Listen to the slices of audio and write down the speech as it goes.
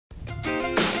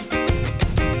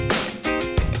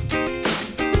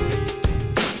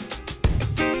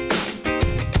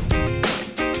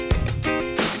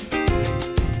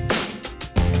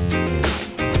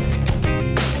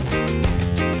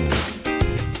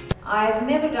I've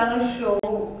never done a show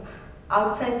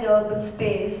outside the urban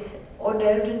space or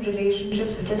dealt in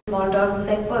relationships which are small town, because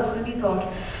I personally thought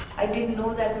I didn't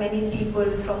know that many people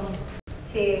from,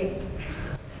 say,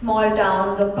 small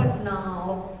towns or Patna,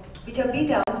 or which are B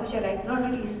towns, which are like not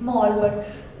really small, but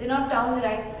they're not towns that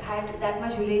I had that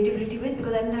much relatability with,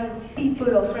 because I didn't have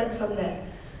people or friends from there.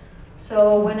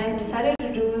 So when I decided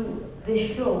to do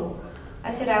this show,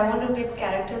 I said I want to get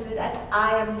characters with that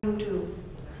I am new to,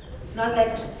 not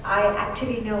that I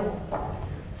actually know.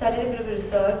 So I did a bit of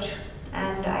research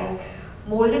and I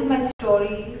molded my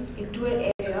story into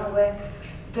an area where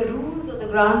the rules or the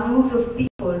ground rules of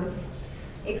people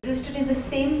existed in the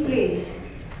same place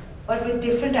but with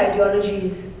different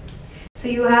ideologies. So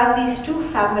you have these two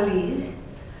families,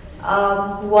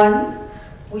 one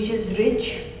which is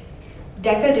rich,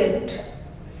 decadent,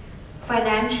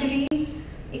 financially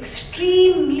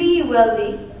extremely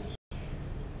wealthy,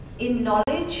 in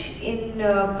knowledge, in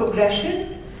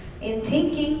progression, in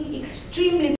thinking,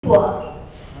 extremely poor.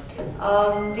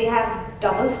 They have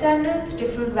double standards,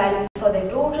 different values for their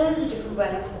daughters, different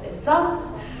values for their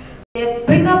sons. They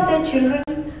bring up their children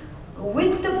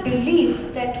with the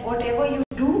belief that whatever you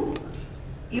do,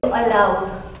 you're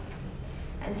allowed.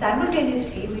 And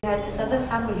simultaneously, we had this other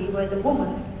family where the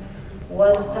woman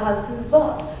was the husband's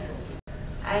boss.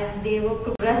 And they were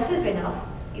progressive enough,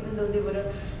 even though they were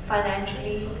a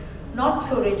financially not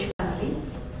so rich family,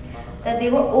 that they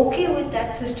were okay with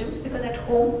that system because at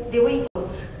home they were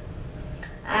equals.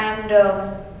 And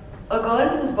a girl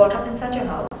who was brought up in such a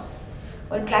house,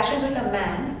 when clashes with a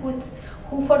man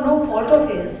who for no fault of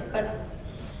his, but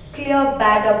clear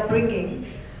bad upbringing,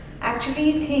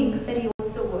 actually thinks that he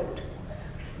owns the world.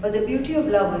 But the beauty of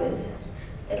love is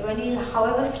that when you,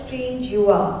 however strange you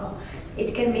are,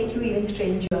 it can make you even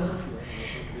stranger.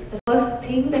 The first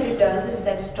thing that it does is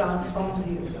that it transforms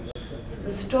you. So the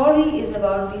story is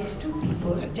about these two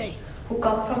people who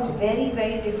come from very,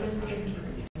 very different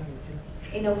thinking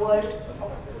in a world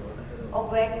of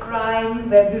where crime,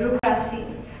 where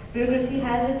bureaucracy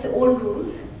has its own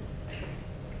rules.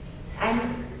 And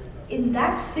in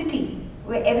that city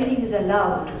where everything is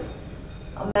allowed,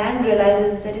 a man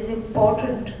realizes that it's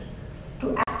important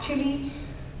to actually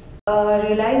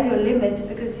realize your limits,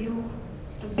 because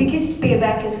the biggest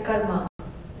payback is karma,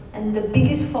 and the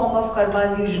biggest form of karma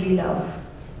is usually love.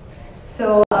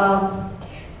 So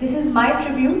this is my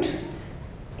tribute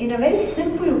in a very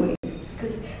simple way,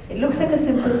 because it looks like a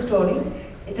simple story.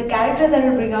 It's a character that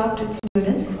will bring out its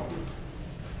newness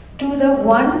to the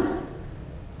one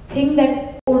thing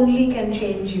that only can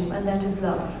change you, and that is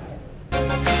love.